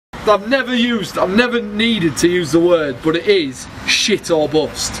I've never needed to use the word, but it is shit or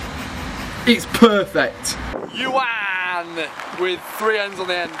bust. It's perfect. Yuan with 3 ends on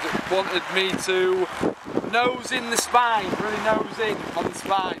the end wanted me to nose in the spine, really nose in on the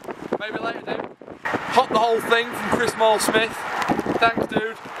spine. Maybe later, dude. Hop the whole thing from Chris Smith. Thanks,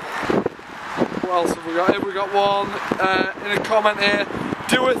 dude. What else have we got here? We got one in a comment here.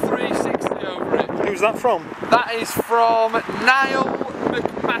 Do a 360 over it. Who's that from? That is from Niall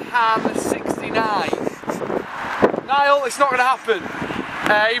McMahon69. Niall, it's not going to happen.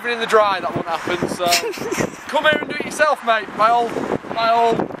 Even in the dry, that won't happen. So come here and do it yourself, mate. My old,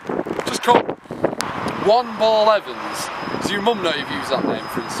 just come. One Ball Evans. Does your mum know you've used that name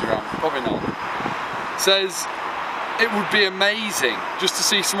for Instagram? Probably not. Says it would be amazing just to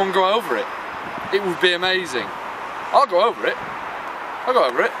see someone go over it. It would be amazing. I'll go over it. I'll go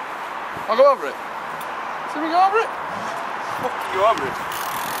over it. I'll go over it. See me go over it? Fucking go over it.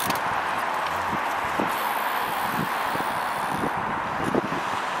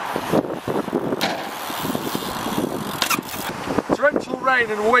 Torrential rain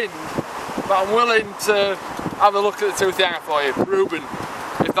and wind, but I'm willing to have a look at the toothy hanger for you. Ruben,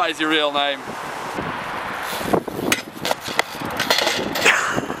 if that is your real name.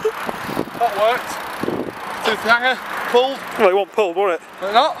 That worked. Toothy hanger, pulled. Well, it wasn't pulled, was it? Was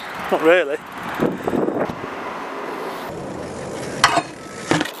it not? Not really.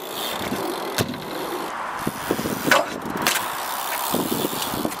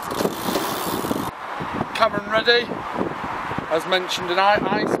 Cameron ready. As mentioned, an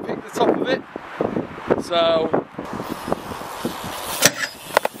ice picked the top of it. So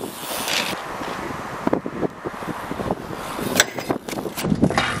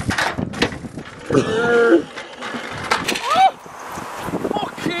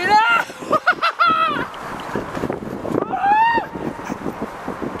fucking hell!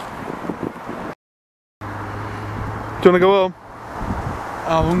 Do you want to go home?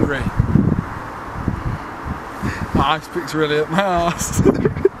 I'm hungry. My ice pick's really up my arse.